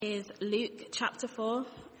Is Luke chapter 4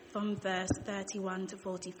 from verse 31 to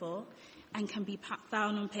 44 and can be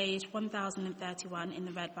found on page 1031 in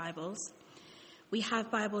the Red Bibles. We have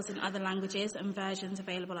Bibles in other languages and versions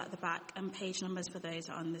available at the back, and page numbers for those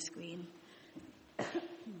are on the screen.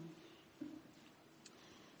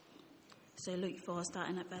 So Luke 4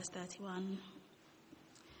 starting at verse 31.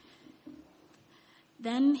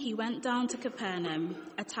 Then he went down to Capernaum,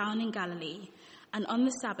 a town in Galilee, and on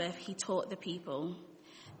the Sabbath he taught the people.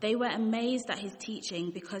 They were amazed at his teaching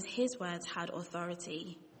because his words had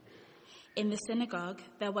authority. In the synagogue,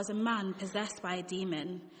 there was a man possessed by a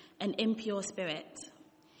demon, an impure spirit.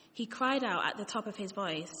 He cried out at the top of his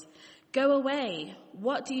voice, "Go away!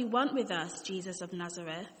 What do you want with us, Jesus of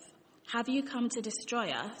Nazareth? Have you come to destroy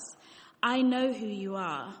us? I know who you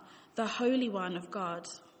are, the Holy One of God."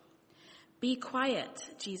 "Be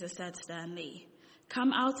quiet," Jesus said sternly.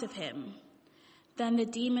 "Come out of him." Then the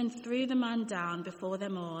demon threw the man down before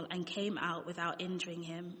them all and came out without injuring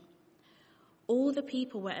him. All the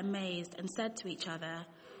people were amazed and said to each other,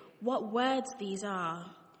 "What words these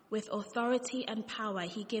are! With authority and power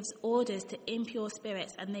he gives orders to impure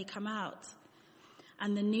spirits and they come out."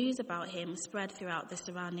 And the news about him spread throughout the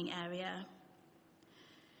surrounding area.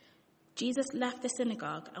 Jesus left the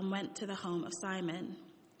synagogue and went to the home of Simon.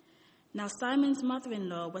 Now Simon's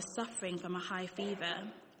mother-in-law was suffering from a high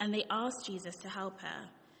fever, and they asked Jesus to help her.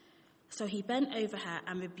 So he bent over her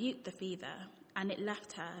and rebuked the fever, and it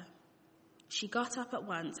left her. She got up at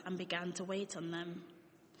once and began to wait on them.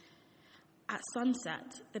 At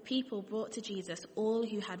sunset, the people brought to Jesus all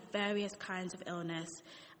who had various kinds of illness,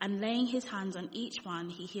 and laying his hands on each one,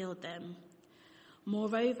 he healed them.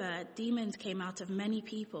 Moreover, demons came out of many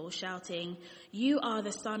people, shouting, "You are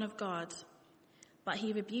the Son of God." But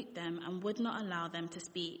he rebuked them and would not allow them to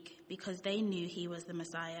speak, because they knew he was the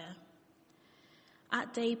Messiah.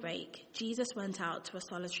 At daybreak, Jesus went out to a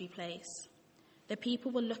solitary place. The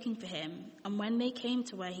people were looking for him, and when they came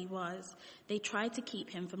to where he was, they tried to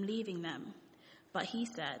keep him from leaving them. But he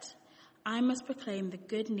said, "I must proclaim the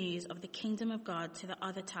good news of the kingdom of God to the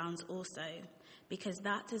other towns also, because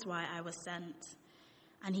that is why I was sent."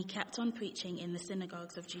 And he kept on preaching in the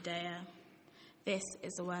synagogues of Judea. This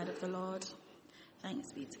is the word of the Lord.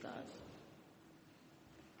 Thanks be to God.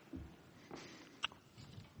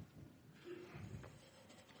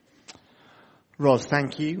 Ros,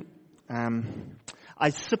 thank you.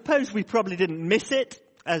 I suppose we probably didn't miss it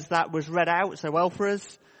as that was read out so well for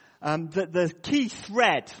us. The key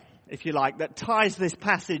thread, if you like, that ties this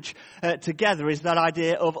passage together is that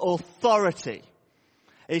idea of authority.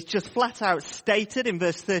 It's just flat out stated in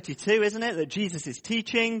verse 32, isn't it, that Jesus is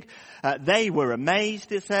teaching. They were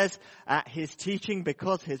amazed, it says, at his teaching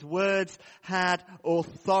because his words had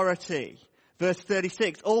authority. Verse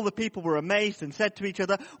 36, all the people were amazed and said to each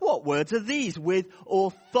other, "What words are these? With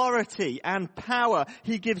authority and power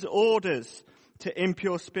he gives orders to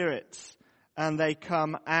impure spirits and they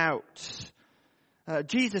come out."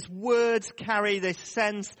 Jesus' words carry this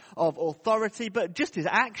sense of authority, but just his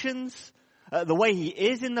actions, the way he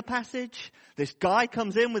is in the passage, this guy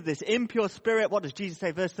comes in with this impure spirit. What does Jesus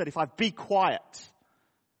say? Verse 35, "Be quiet."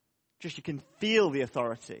 Just you can feel the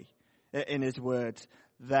authority in his words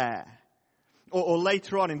there. Or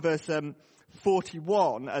later on in verse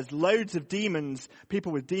 41, as loads of demons,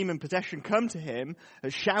 people with demon possession come to him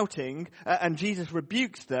shouting, and Jesus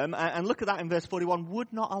rebukes them. And look at that in verse 41,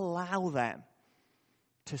 would not allow them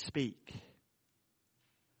to speak.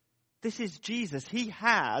 This is Jesus. He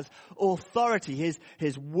has authority.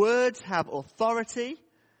 His words have authority.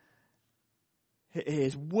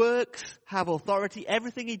 His works have authority.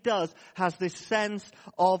 Everything he does has this sense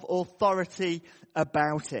of authority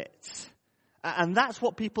about it. And that's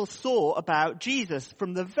what people saw about Jesus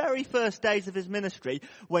from the very first days of his ministry.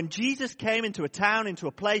 When Jesus came into a town, into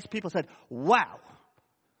a place, people said, "Wow,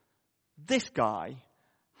 this guy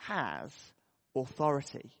has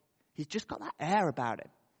authority. He's just got that air about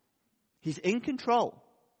him. He's in control.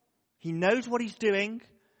 He knows what he's doing.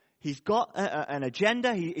 He's got an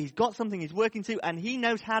agenda. He's got something he's working to, and he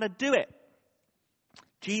knows how to do it."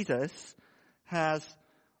 Jesus has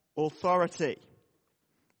authority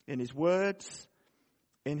in his words,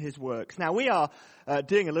 in his works. Now, we are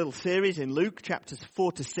doing a little series in Luke chapters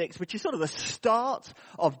 4 to 6, which is sort of the start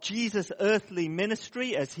of Jesus' earthly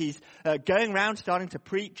ministry as he's going around starting to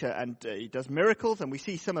preach, and he does miracles, and we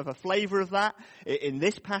see some of a flavor of that in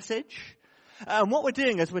this passage. And what we're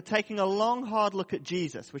doing is we're taking a long, hard look at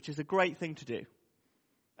Jesus, which is a great thing to do.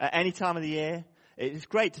 At any time of the year, it's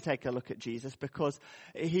great to take a look at Jesus because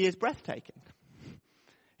he is breathtaking.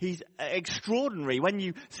 He's extraordinary. When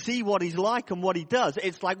you see what he's like and what he does,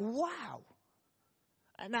 it's like, wow.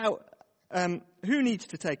 Now, Who needs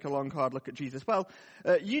to take a long, hard look at Jesus? Well,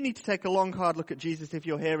 you need to take a long, hard look at Jesus if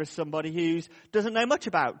you're here as somebody who doesn't know much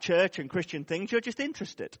about church and Christian things. You're just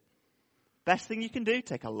interested. Best thing you can do,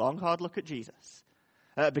 take a long, hard look at Jesus.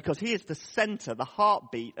 Because he is the center, the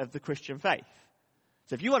heartbeat of the Christian faith.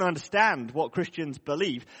 So if you want to understand what Christians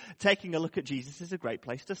believe, taking a look at Jesus is a great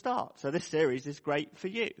place to start. So this series is great for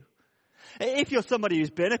you. If you're somebody who's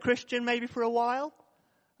been a Christian maybe for a while,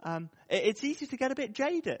 it's easy to get a bit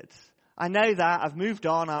jaded. I know that. I've moved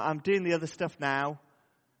on. I'm doing the other stuff now.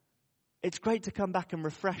 It's great to come back and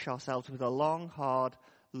refresh ourselves with a long, hard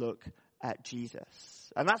look at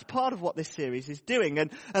Jesus. And that's part of what this series is doing.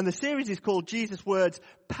 And the series is called Jesus' Words,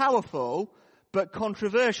 Powerful but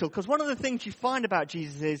Controversial. Because one of the things you find about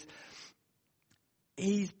Jesus is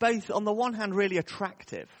he's both, on the one hand, really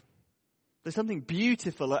attractive. There's something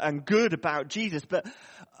beautiful and good about Jesus. But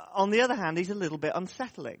on the other hand, he's a little bit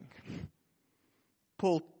unsettling.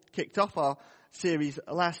 Paul kicked off our series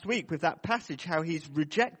last week with that passage, how he's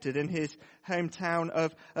rejected in his hometown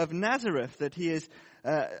of Nazareth, that he is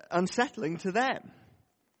unsettling to them.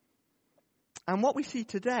 And what we see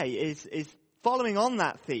today is following on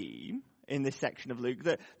that theme in this section of Luke,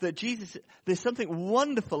 that Jesus, there's something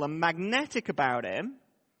wonderful and magnetic about him,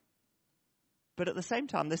 but at the same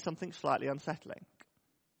time there's something slightly unsettling.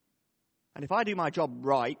 And if I do my job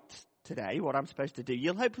right today, what I'm supposed to do,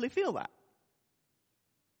 you'll hopefully feel that.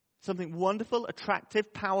 Something wonderful,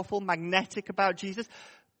 attractive, powerful, magnetic about Jesus,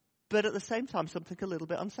 but at the same time something a little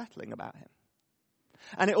bit unsettling about him.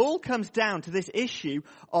 And it all comes down to this issue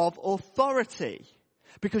of authority.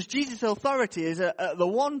 Because Jesus' authority is on the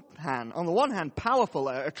one hand, powerful,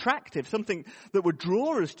 attractive, something that would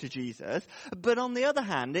draw us to Jesus. But on the other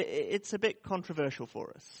hand, it's a bit controversial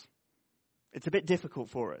for us. It's a bit difficult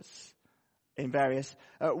for us in various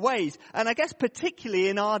ways. And I guess particularly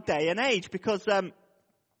in our day and age, because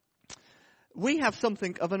we have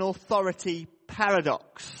something of an authority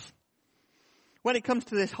paradox. When it comes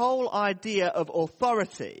to this whole idea of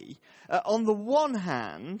authority, on the one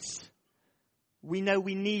hand, we know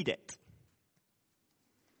we need it.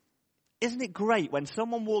 Isn't it great when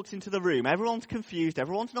someone walks into the room, everyone's confused,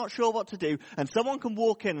 everyone's not sure what to do, and someone can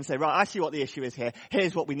walk in and say, right, I see what the issue is here,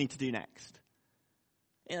 here's what we need to do next.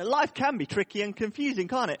 You know, life can be tricky and confusing,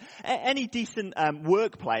 can't it? Any decent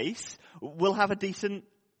workplace will have a decent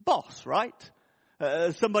boss, right?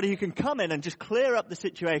 Somebody who can come in and just clear up the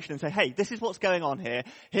situation and say, hey, this is what's going on here,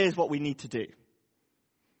 here's what we need to do.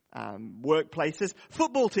 Workplaces,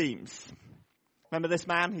 football teams. Remember this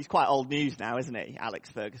man? He's quite old news now, isn't he?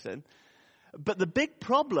 Alex Ferguson. But the big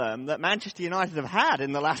problem that Manchester United have had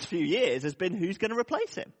in the last few years has been who's going to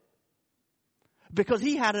replace him. Because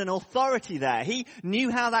he had an authority there. He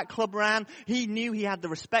knew how that club ran. He knew he had the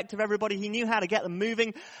respect of everybody. He knew how to get them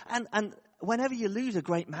moving. And whenever you lose a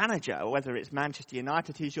great manager, whether it's Manchester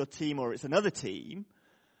United who's your team or it's another team,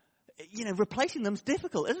 you know, replacing them's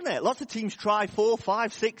difficult, isn't it? Lots of teams try 4,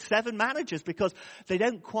 5, 6, 7 managers because they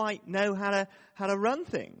don't quite know how to run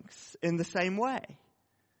things in the same way.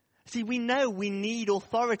 See, we know we need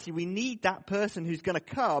authority. We need that person who's going to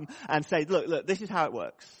come and say, look, this is how it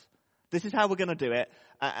works. This is how we're going to do it.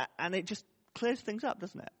 And it just clears things up,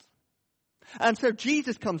 doesn't it? And so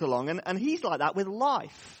Jesus comes along and he's like that with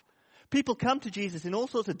life. People come to Jesus in all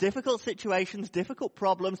sorts of difficult situations, difficult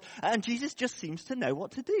problems, and Jesus just seems to know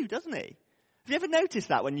what to do, doesn't he? Have you ever noticed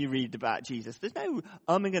that when you read about Jesus? There's no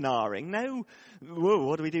umming and ahhing, no, whoa,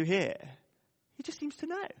 what do we do here? He just seems to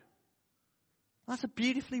know. That's a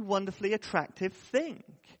beautifully, wonderfully attractive thing.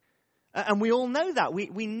 And we all know that.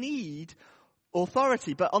 We need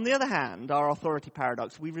authority. But on the other hand, our authority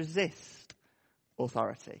paradox, we resist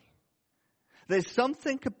authority. There's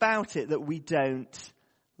something about it that we don't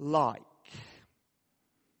like.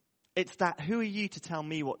 It's that who are you to tell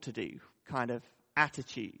me what to do kind of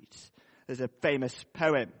attitude. There's a famous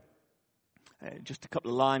poem, just a couple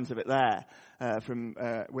of lines of it there, from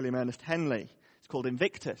William Ernest Henley. It's called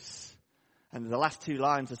Invictus. And the last 2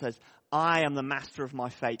 lines it says, I am the master of my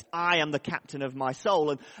fate. I am the captain of my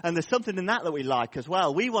soul. And there's something in that we like as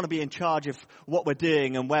well. We want to be in charge of what we're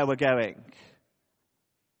doing and where we're going.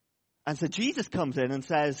 And so Jesus comes in and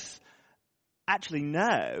says, actually,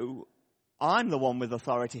 no, I'm the one with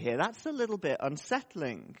authority here. That's a little bit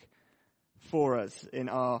unsettling for us in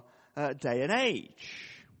our day and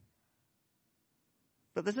age.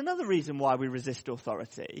 But there's another reason why we resist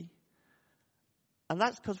authority, and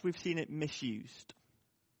that's because we've seen it misused.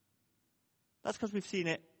 That's because we've seen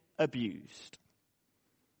it abused.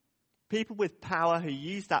 People with power who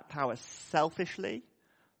use that power selfishly,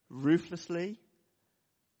 ruthlessly,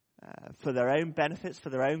 for their own benefits,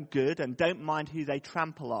 for their own good, and don't mind who they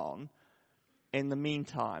trample on, in the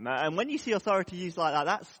meantime. And when you see authority used like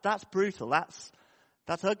that, that's brutal.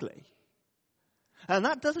 That's ugly. And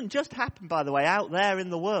that doesn't just happen, by the way, out there in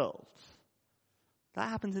the world. That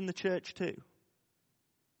happens in the church too.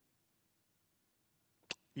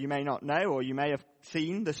 You may not know, or you may have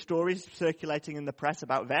seen the stories circulating in the press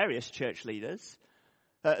about various church leaders.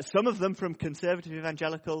 Some of them from conservative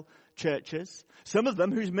evangelical churches. Some of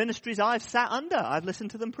them whose ministries I've sat under. I've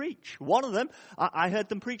listened to them preach. One of them, I heard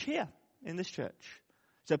them preach here in this church.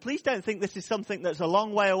 So please don't think this is something that's a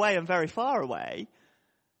long way away and very far away.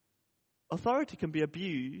 Authority can be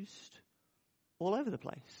abused all over the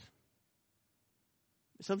place.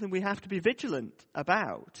 It's something we have to be vigilant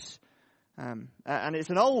about. And it's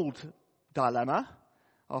an old dilemma,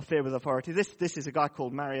 our fear with authority. This is a guy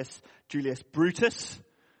called Marius Julius Brutus.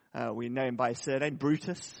 We know him by his surname,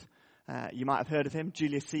 Brutus. You might have heard of him,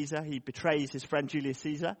 Julius Caesar. He betrays his friend Julius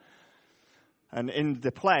Caesar. And in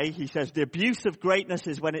the play, he says, the abuse of greatness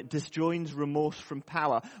is when it disjoins remorse from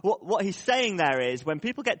power. What he's saying there is, when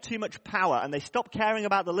people get too much power and they stop caring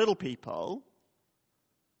about the little people,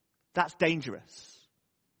 that's dangerous.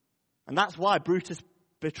 And that's why Brutus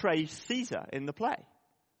betrays Caesar in the play.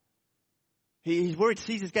 He's worried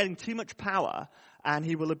Caesar's getting too much power and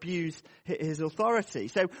he will abuse his authority.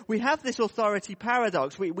 So we have this authority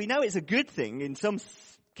paradox. We know it's a good thing in some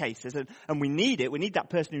cases, and we need it. We need that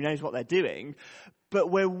person who knows what they're doing.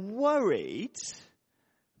 But we're worried,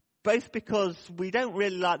 both because we don't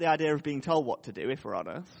really like the idea of being told what to do, if we're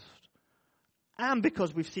honest, and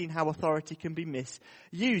because we've seen how authority can be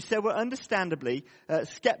misused. So we're understandably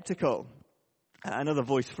skeptical. Another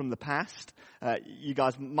voice from the past. You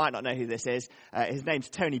guys might not know who this is. His name's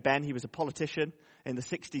Tony Benn. He was a politician in the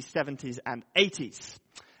 60s, 70s, and 80s.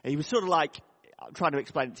 He was sort of like, I'm trying to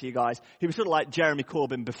explain it to you guys, he was sort of like Jeremy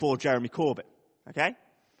Corbyn before Jeremy Corbyn. Okay?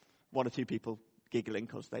 One or two people giggling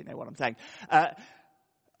because they know what I'm saying.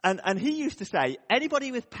 And he used to say,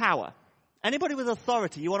 anybody with power, anybody with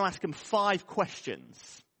authority, you want to ask them 5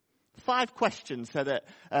 questions. 5 questions so that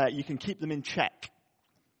you can keep them in check.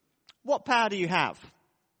 What power do you have?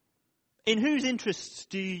 In whose interests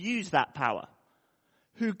do you use that power?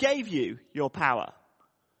 Who gave you your power?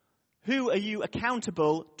 Who are you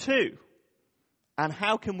accountable to? And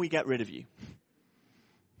how can we get rid of you?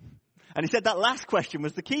 And he said that last question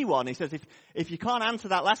was the key one. He says, if you can't answer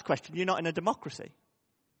that last question, you're not in a democracy.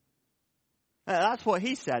 That's what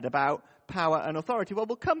he said about power and authority. Well,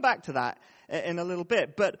 we'll come back to that in a little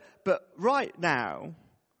bit. But right now,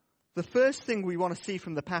 the first thing we want to see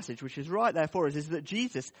from the passage, which is right there for us, is that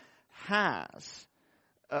Jesus has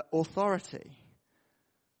authority.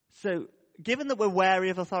 So, given that we're wary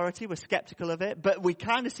of authority, we're skeptical of it, but we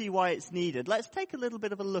kind of see why it's needed. Let's take a little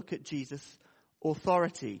bit of a look at Jesus'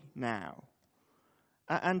 authority now.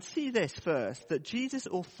 And see this first, that Jesus'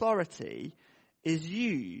 authority is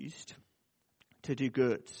used to do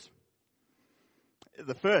good.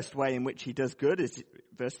 The first way in which he does good is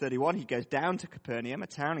verse 31. He goes down to Capernaum, a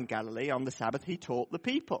town in Galilee. On the Sabbath, he taught the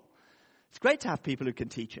people. It's great to have people who can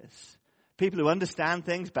teach us. People who understand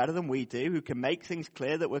things better than we do, who can make things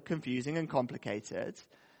clear that were confusing and complicated.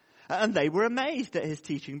 And they were amazed at his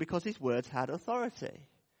teaching because his words had authority.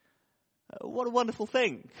 What a wonderful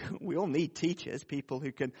thing. We all need teachers, people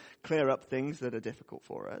who can clear up things that are difficult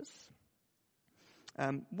for us.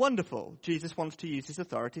 Wonderful. Jesus wants to use his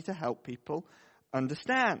authority to help people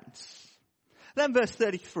understand. Then verse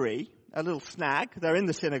 33, a little snag. They're in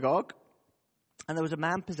the synagogue, and there was a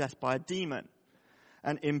man possessed by a demon,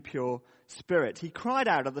 an impure spirit. He cried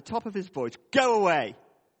out at the top of his voice, "Go away!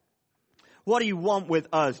 What do you want with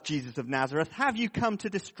us, Jesus of Nazareth? Have you come to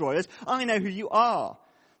destroy us? I know who you are,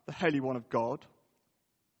 the Holy One of God."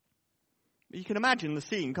 You can imagine the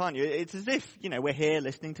scene, can't you? It's as if, we're here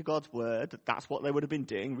listening to God's word. That's what they would have been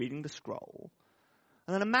doing, reading the scroll.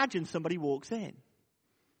 And then imagine somebody walks in,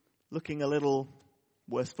 looking a little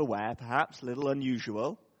worse for wear, perhaps, a little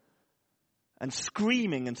unusual, and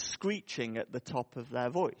screaming and screeching at the top of their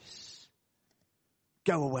voice.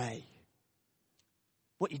 "Go away.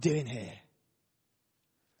 What are you doing here?"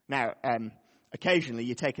 Now, occasionally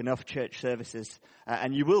you take enough church services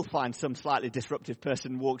and you will find some slightly disruptive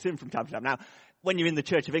person walks in from time to time. Now, when you're in the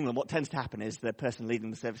Church of England, what tends to happen is the person leading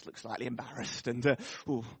the service looks slightly embarrassed and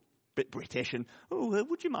bit British, and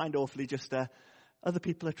would you mind awfully just other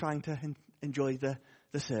people are trying to enjoy the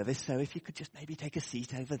service, so if you could just maybe take a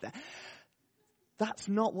seat over there. That's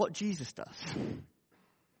not what Jesus does,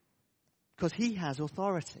 because he has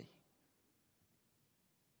authority.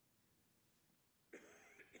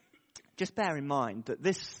 Just bear in mind that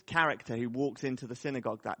this character who walks into the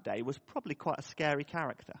synagogue that day was probably quite a scary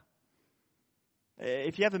character.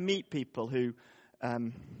 If you ever meet people who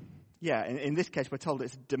in this case we're told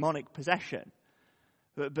it's demonic possession.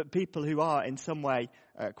 But people who are in some way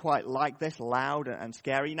quite like this, loud and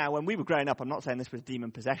scary. Now, when we were growing up, I'm not saying this was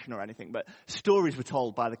demon possession or anything, but stories were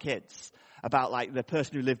told by the kids about like the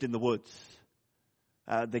person who lived in the woods.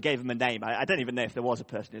 They gave him a name. I don't even know if there was a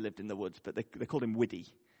person who lived in the woods, but they called him Widdy.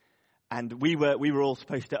 And we were all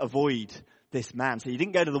supposed to avoid this man. So you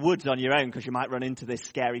didn't go to the woods on your own because you might run into this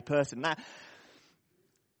scary person. Now,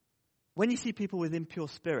 when you see people with impure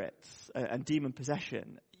spirits and demon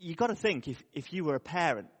possession, you've got to think if you were a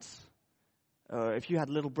parent or if you had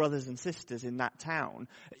little brothers and sisters in that town,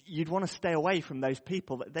 you'd want to stay away from those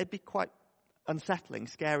people. They'd be quite unsettling,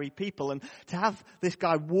 scary people. And to have this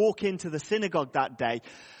guy walk into the synagogue that day,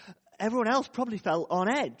 everyone else probably felt on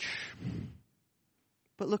edge.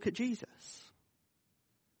 But look at Jesus.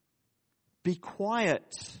 Be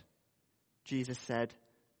quiet, Jesus said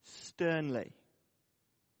sternly.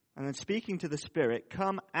 And then speaking to the spirit,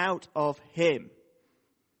 come out of him.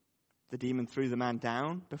 The demon threw the man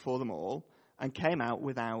down before them all and came out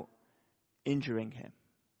without injuring him.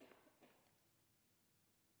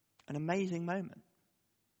 An amazing moment.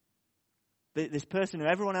 This person who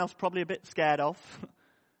everyone else probably a bit scared of,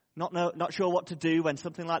 not sure what to do when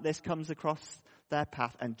something like this comes across their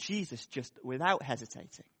path, and Jesus just, without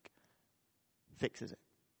hesitating, fixes it.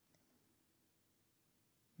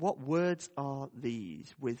 What words are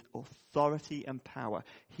these? With authority and power,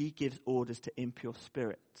 he gives orders to impure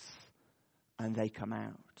spirits, and they come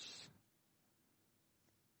out.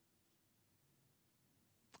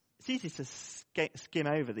 It's easy to skim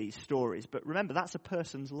over these stories, but remember, that's a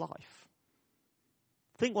person's life.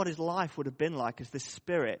 Think what his life would have been like as this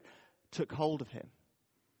spirit took hold of him.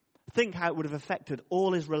 Think how it would have affected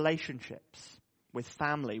all his relationships with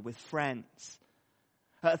family, with friends.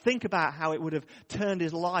 Think about how it would have turned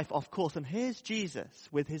his life off course. And here's Jesus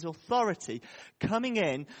with his authority coming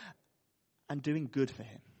in and doing good for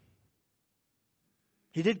him.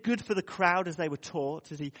 He did good for the crowd as they were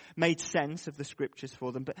taught, as he made sense of the scriptures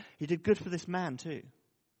for them. But he did good for this man too.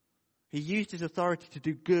 He used his authority to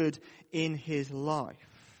do good in his life.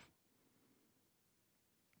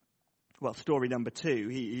 Well, story number 2,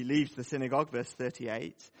 he leaves the synagogue, verse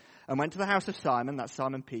 38, and went to the house of Simon, that's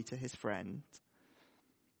Simon Peter, his friend.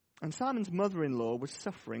 And Simon's mother-in-law was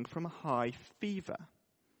suffering from a high fever,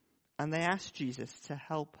 and they asked Jesus to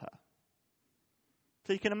help her.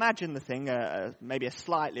 So you can imagine the thing, maybe a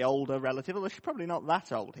slightly older relative, although she's probably not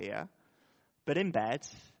that old here, but in bed,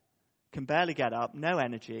 can barely get up, no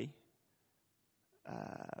energy,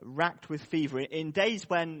 racked with fever, in days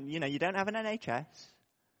when, you don't have an NHS.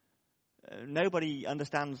 Nobody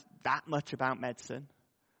understands that much about medicine.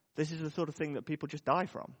 This is the sort of thing that people just die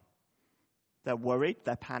from. They're worried,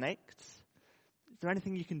 they're panicked. Is there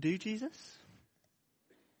anything you can do, Jesus?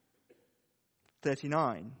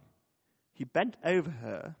 39. He bent over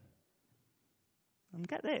her and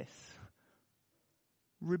get this,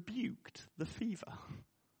 rebuked the fever.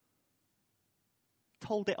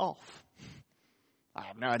 Told it off. I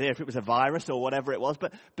have no idea if it was a virus or whatever it was,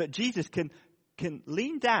 but Jesus can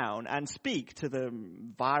lean down and speak to the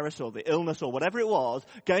virus or the illness or whatever it was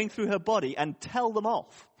going through her body and tell them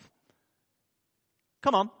off.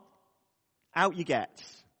 Come on, out you get,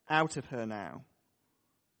 out of her now.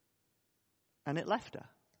 And it left her.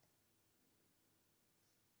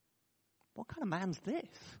 What kind of man's this?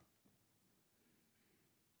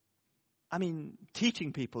 I mean,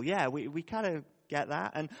 teaching people, yeah, we kind of get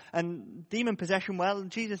that. And demon possession, well,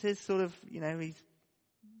 Jesus is sort of, he's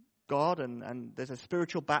God and there's a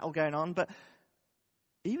spiritual battle going on, but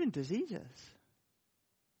even diseases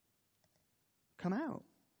come out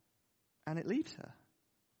and it leaves her.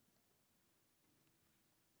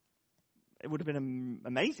 It would have been an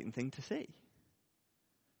amazing thing to see.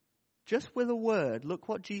 Just with a word, look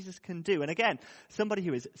what Jesus can do. And again, somebody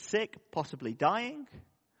who is sick, possibly dying,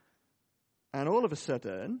 and all of a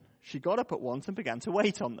sudden, she got up at once and began to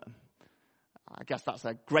wait on them. I guess that's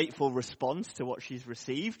a grateful response to what she's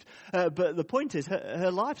received. But the point is,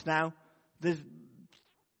 her life's now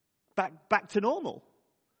back to normal.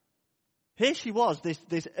 Here she was,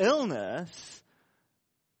 this illness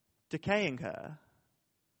decaying her.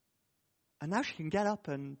 And now she can get up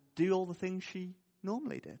and do all the things she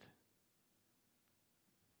normally did.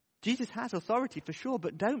 Jesus has authority for sure,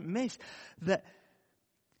 but don't miss that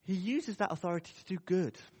he uses that authority to do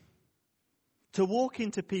good. To walk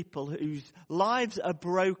into people whose lives are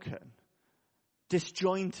broken,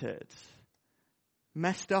 disjointed,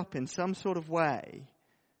 messed up in some sort of way.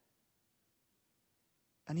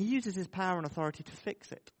 And he uses his power and authority to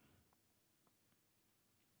fix it.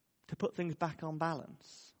 To put things back on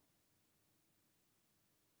balance.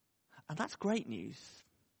 And that's great news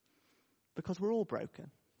Because we're all broken.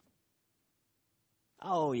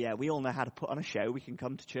 Oh yeah, we all know how to put on a show. We can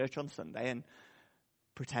come to church on Sunday and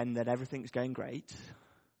pretend that everything's going great.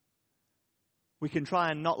 We can try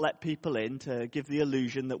and not let people in to give the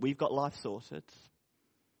illusion that we've got life sorted.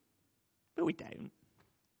 But we don't.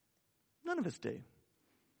 None of us do.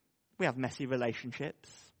 We have messy relationships,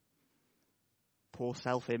 poor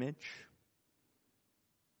self-image,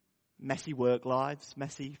 messy work lives,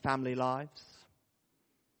 messy family lives.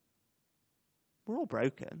 We're all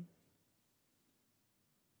broken.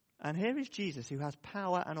 And here is Jesus, who has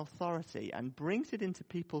power and authority and brings it into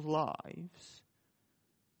people's lives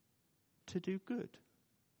to do good.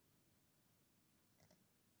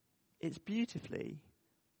 It's beautifully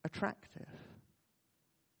attractive.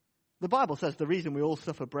 The Bible says the reason we all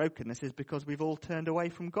suffer brokenness is because we've all turned away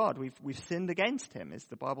from God. We've sinned against him, is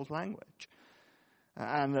the Bible's language.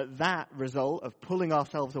 And that result of pulling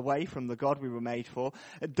ourselves away from the God we were made for,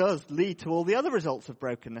 it does lead to all the other results of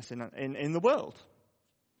brokenness in the world.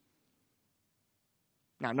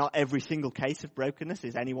 Now, not every single case of brokenness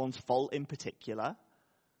is anyone's fault in particular,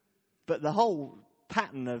 but the whole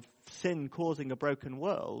pattern of sin causing a broken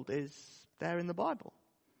world is there in the Bible.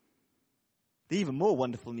 The even more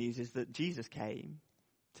wonderful news is that Jesus came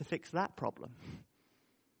to fix that problem.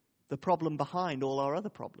 The problem behind all our other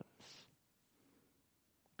problems.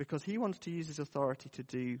 Because he wants to use his authority to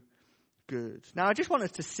do good. Now, I just want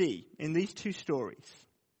us to see in these two stories,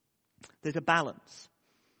 there's a balance.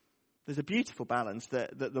 There's a beautiful balance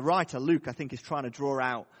that the writer, Luke, I think, is trying to draw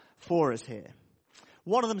out for us here.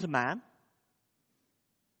 One of them's a man.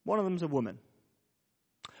 One of them's a woman.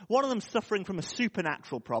 One of them's suffering from a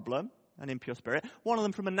supernatural problem, an impure spirit. One of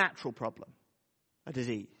them from a natural problem, a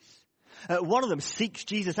disease. One of them seeks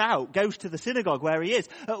Jesus out, goes to the synagogue where he is.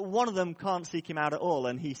 One of them can't seek him out at all,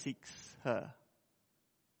 and he seeks her.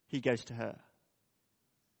 He goes to her.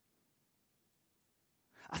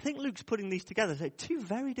 I think Luke's putting these together. So two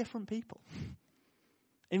very different people.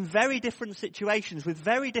 In very different situations, with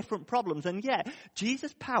very different problems. And yet,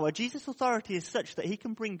 Jesus' power, Jesus' authority is such that he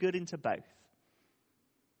can bring good into both.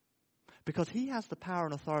 Because he has the power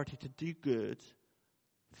and authority to do good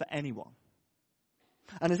for anyone.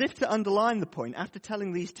 And as if to underline the point, after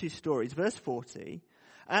telling these two stories, verse 40,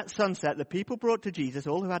 at sunset, the people brought to Jesus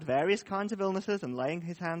all who had various kinds of illnesses, and laying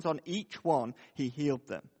his hands on each one, he healed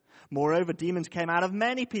them. Moreover, demons came out of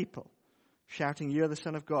many people, shouting, "You are the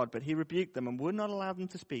Son of God." But he rebuked them and would not allow them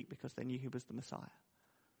to speak because they knew he was the Messiah.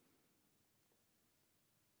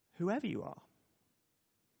 Whoever you are,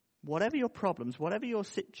 whatever your problems, whatever your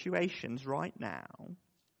situations right now,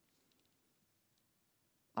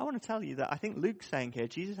 I want to tell you that I think Luke's saying here,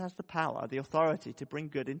 Jesus has the power, the authority to bring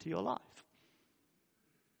good into your life.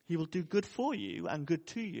 He will do good for you and good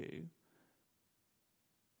to you.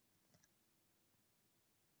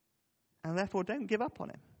 And therefore, don't give up on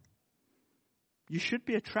him. You should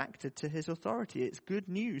be attracted to his authority. It's good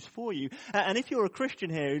news for you. And if you're a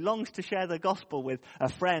Christian here who longs to share the gospel with a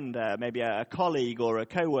friend, maybe a colleague or a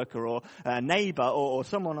co-worker or a neighbor or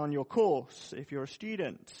someone on your course, if you're a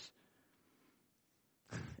student,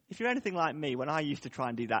 if you're anything like me, when I used to try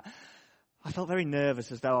and do that, I felt very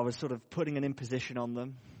nervous, as though I was sort of putting an imposition on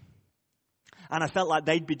them. And I felt like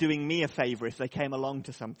they'd be doing me a favor if they came along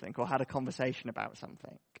to something or had a conversation about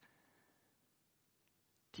something.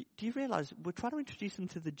 Do you realize we're trying to introduce them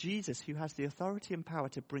to the Jesus who has the authority and power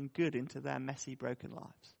to bring good into their messy, broken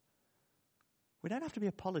lives? We don't have to be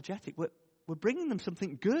apologetic. We're bringing them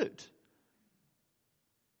something good.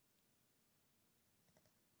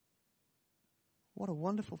 What a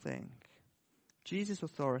wonderful thing. Jesus'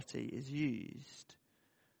 authority is used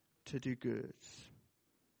to do good.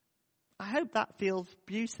 I hope that feels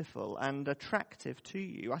beautiful and attractive to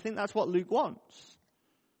you. I think that's what Luke wants.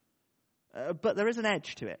 But there is an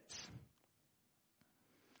edge to it.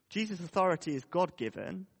 Jesus' authority is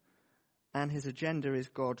God-given, and his agenda is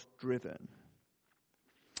God-driven.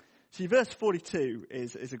 See, verse 42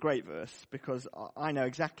 is a great verse, because I know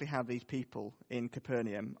exactly how these people in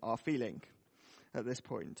Capernaum are feeling at this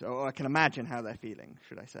point. Or I can imagine how they're feeling,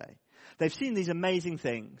 should I say. They've seen these amazing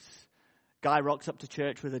things. Guy rocks up to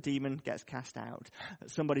church with a demon, gets cast out.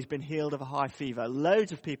 Somebody's been healed of a high fever.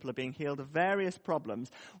 Loads of people are being healed of various problems.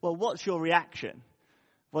 Well, what's your reaction?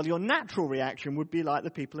 Well, your natural reaction would be like the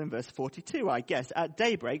people in verse 42, I guess. At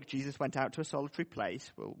daybreak, Jesus went out to a solitary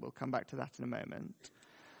place. We'll come back to that in a moment.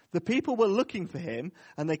 The people were looking for him,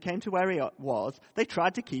 and they came to where he was. They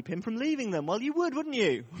tried to keep him from leaving them. Well, you would, wouldn't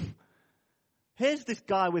you? Here's this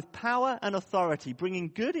guy with power and authority, bringing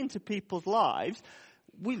good into people's lives.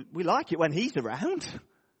 We like it when he's around.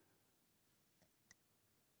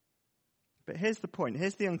 But here's the point.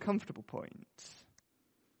 Here's the uncomfortable point.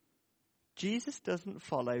 Jesus doesn't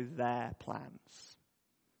follow their plans.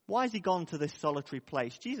 Why has he gone to this solitary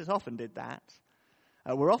place? Jesus often did that.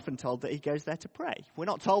 We're often told that he goes there to pray. We're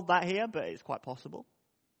not told that here, but it's quite possible.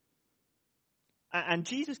 And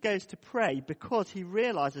Jesus goes to pray because he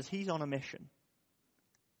realizes he's on a mission.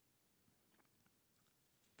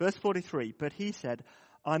 Verse 43, but he said,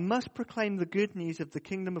 I must proclaim the good news of the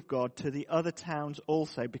kingdom of God to the other towns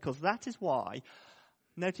also, because that is why,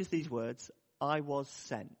 notice these words, I was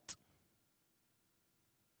sent.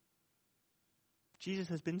 Jesus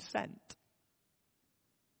has been sent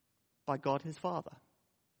by God his Father.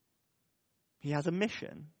 He has a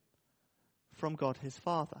mission from God his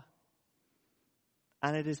Father.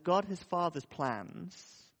 And it is God his Father's plans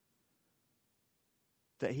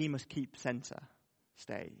that he must keep center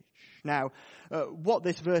stage. Now, what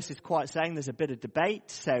this verse is quite saying, there's a bit of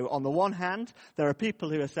debate. So on the one hand, there are people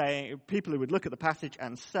who would look at the passage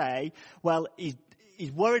and say, well,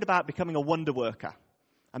 he's worried about becoming a wonder worker,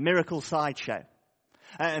 a miracle sideshow.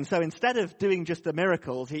 And so instead of doing just the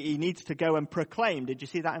miracles, he needs to go and proclaim. Did you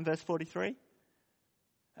see that in verse 43?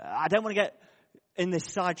 I don't want to get in this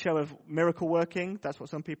sideshow of miracle working. That's what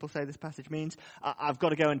some people say this passage means. I've got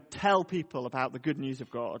to go and tell people about the good news of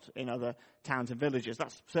God in other towns and villages.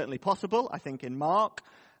 That's certainly possible. I think in Mark,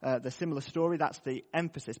 the similar story, that's the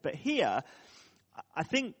emphasis. But here, I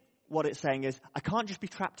think what it's saying is, I can't just be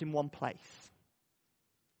trapped in one place.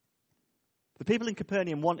 The people in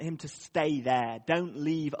Capernaum want him to stay there. Don't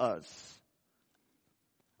leave us.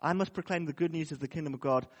 I must proclaim the good news of the kingdom of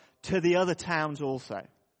God to the other towns also.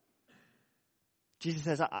 Jesus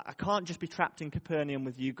says, I can't just be trapped in Capernaum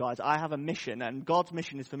with you guys. I have a mission, and God's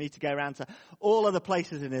mission is for me to go around to all other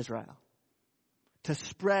places in Israel to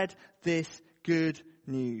spread this good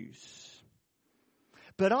news.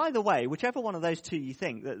 But either way, whichever one of those two you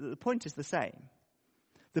think, the point is the same.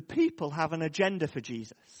 The people have an agenda for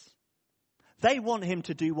Jesus. They want him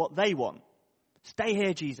to do what they want. Stay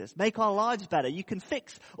here, Jesus. Make our lives better. You can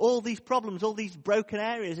fix all these problems, all these broken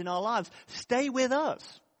areas in our lives. Stay with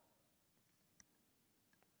us.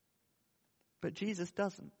 But Jesus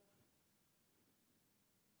doesn't.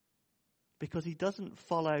 Because he doesn't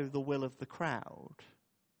follow the will of the crowd.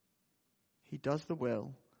 He does the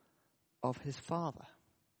will of his Father.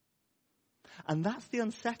 And that's the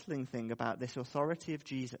unsettling thing about this authority of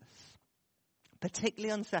Jesus.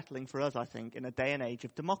 Particularly unsettling for us, I think, in a day and age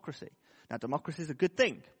of democracy. Now, democracy is a good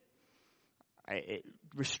thing. It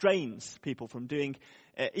restrains people from doing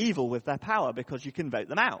evil with their power because you can vote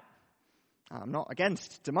them out. I'm not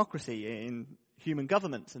against democracy in human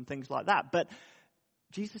governments and things like that, but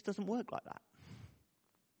Jesus doesn't work like that.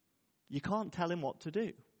 You can't tell him what to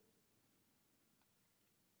do.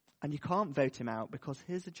 And you can't vote him out because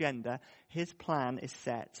his agenda, his plan is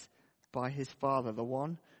set by his Father, the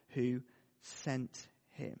one who sent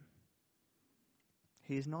him.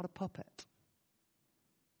 He is not a puppet.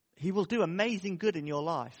 He will do amazing good in your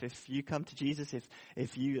life if you come to Jesus,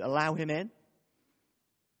 if you allow him in.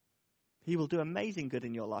 He will do amazing good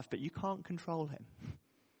in your life, but you can't control him.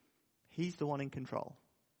 He's the one in control.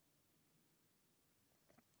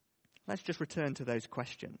 Let's just return to those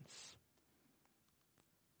questions.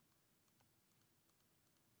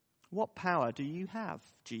 What power do you have,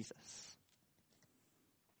 Jesus?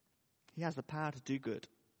 He has the power to do good,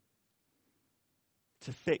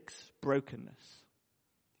 to fix brokenness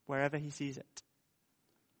wherever he sees it.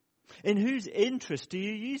 In whose interest do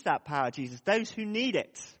you use that power, Jesus? Those who need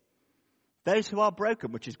it. Those who are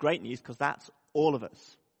broken, which is great news because that's all of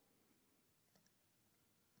us.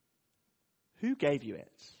 Who gave you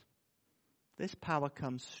it? This power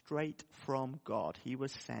comes straight from God. He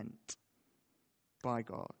was sent by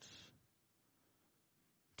God.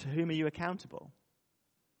 To whom are you accountable?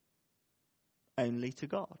 Only to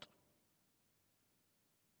God.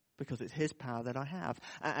 Because it's his power that I have.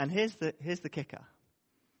 And here's the kicker.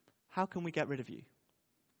 How can we get rid of you?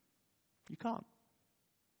 You can't.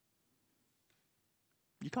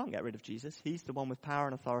 You can't get rid of Jesus. He's the one with power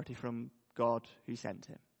and authority from God who sent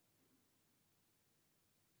him.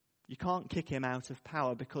 You can't kick him out of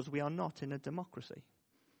power because we are not in a democracy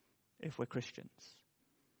if we're Christians.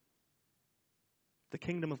 The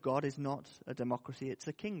kingdom of God is not a democracy, it's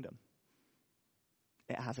a kingdom.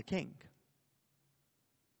 It has a king.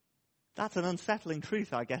 That's an unsettling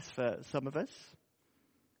truth, I guess, for some of us.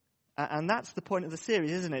 And that's the point of the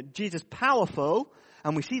series, isn't it? Jesus powerful,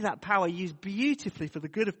 and we see that power used beautifully for the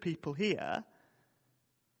good of people here,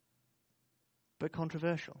 but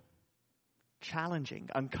controversial, challenging,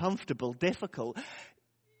 uncomfortable, difficult.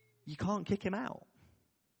 You can't kick him out.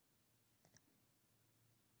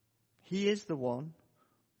 He is the one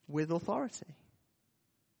with authority.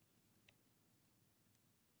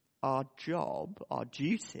 our job, our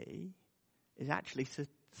duty, is actually to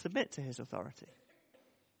submit to his authority.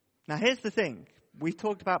 Now here's the thing. We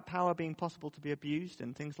talked about power being possible to be abused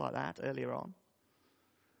and things like that earlier on.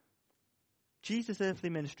 Jesus' earthly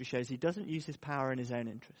ministry shows he doesn't use his power in his own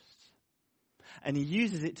interests. And he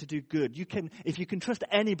uses it to do good. If you can trust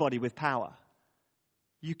anybody with power,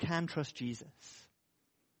 you can trust Jesus.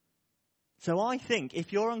 So I think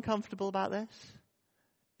if you're uncomfortable about this,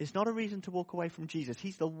 it's not a reason to walk away from Jesus.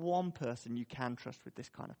 He's the one person you can trust with this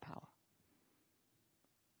kind of power.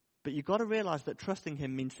 But you've got to realize that trusting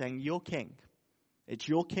him means saying, you're king. It's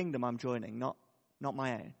your kingdom I'm joining, not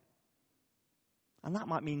my own. And that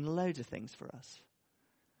might mean loads of things for us.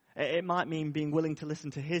 It might mean being willing to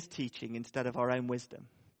listen to his teaching instead of our own wisdom.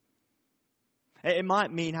 It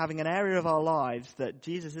might mean having an area of our lives that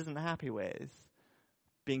Jesus isn't happy with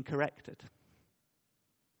being corrected.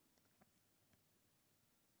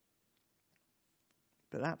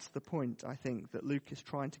 But that's the point, I think, that Luke is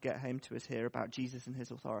trying to get home to us here about Jesus and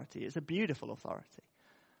his authority. It's a beautiful authority,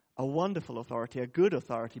 a wonderful authority, a good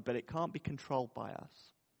authority, but it can't be controlled by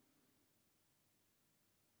us.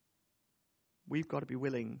 We've got to be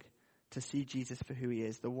willing to see Jesus for who he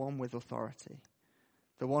is, the one with authority,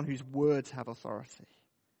 the one whose words have authority.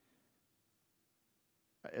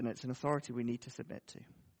 And it's an authority we need to submit to.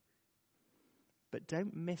 But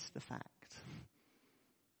don't miss the fact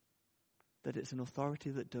that it's an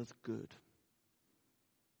authority that does good.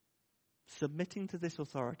 Submitting to this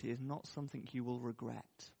authority is not something you will regret.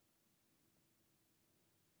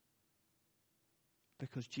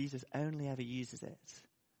 Because Jesus only ever uses it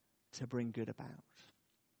to bring good about.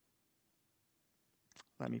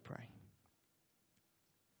 Let me pray.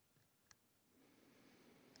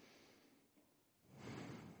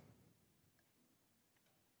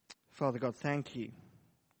 Father God, thank you.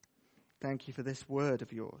 Thank you for this word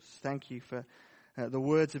of yours. Thank you for the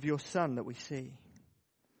words of your Son that we see.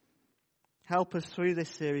 Help us through this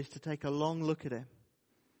series to take a long look at him,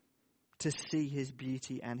 to see his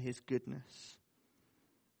beauty and his goodness.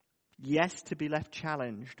 Yes, to be left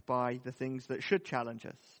challenged by the things that should challenge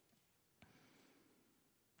us.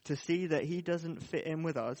 To see that he doesn't fit in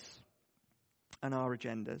with us and our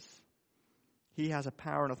agendas. He has a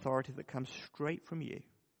power and authority that comes straight from you.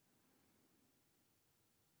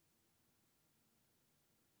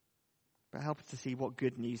 But help us to see what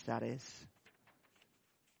good news that is.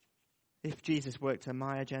 If Jesus worked on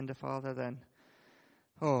my agenda, Father, then,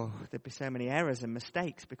 there'd be so many errors and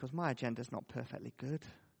mistakes because my agenda's not perfectly good.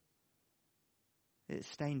 It's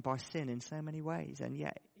stained by sin in so many ways, and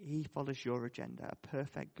yet he follows your agenda, a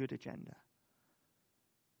perfect, good agenda.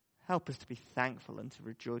 Help us to be thankful and to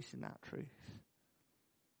rejoice in that truth.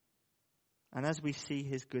 And as we see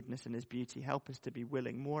his goodness and his beauty, help us to be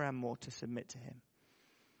willing more and more to submit to him,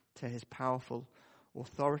 to his powerful,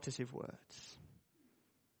 authoritative words.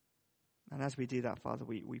 And as we do that, Father,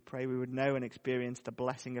 we pray we would know and experience the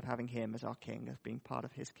blessing of having him as our King, of being part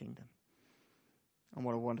of his kingdom. And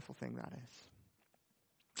what a wonderful thing that is.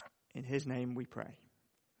 In his name we pray.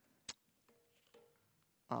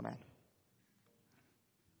 Amen.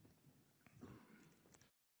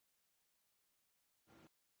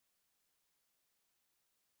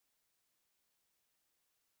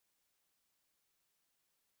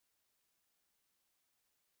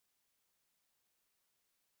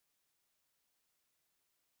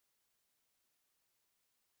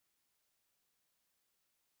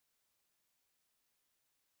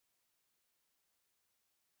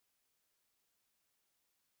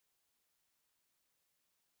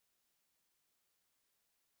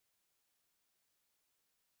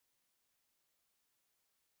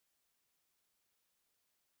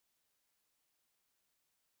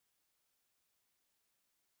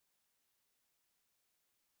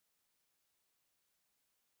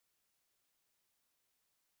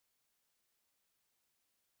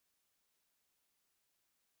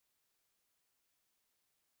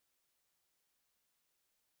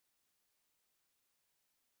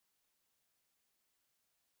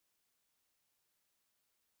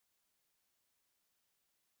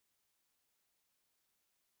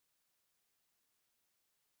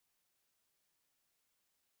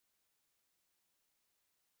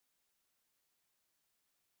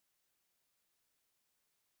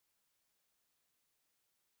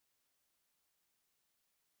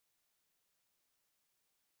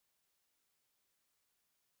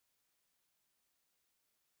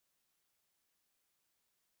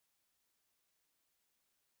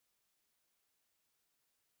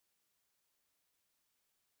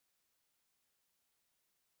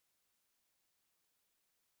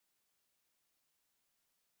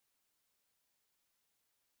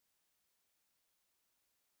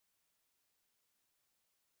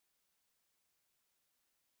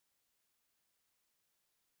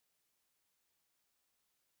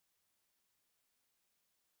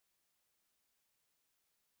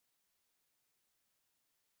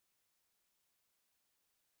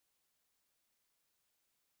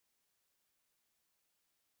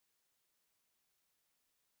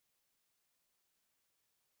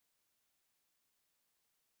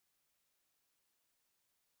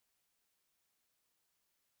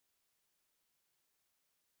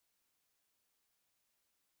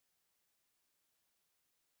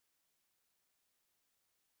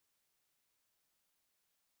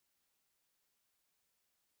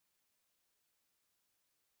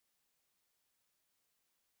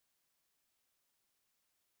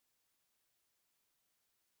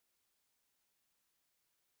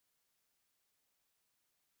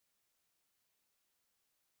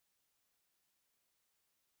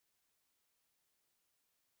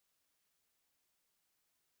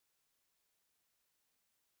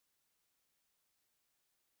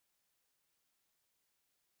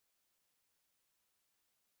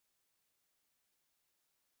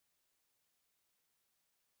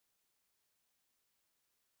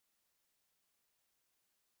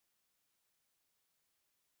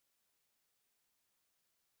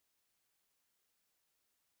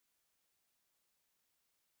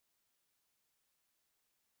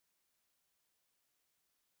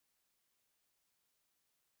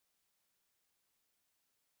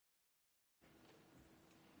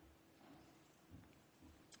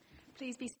 Please be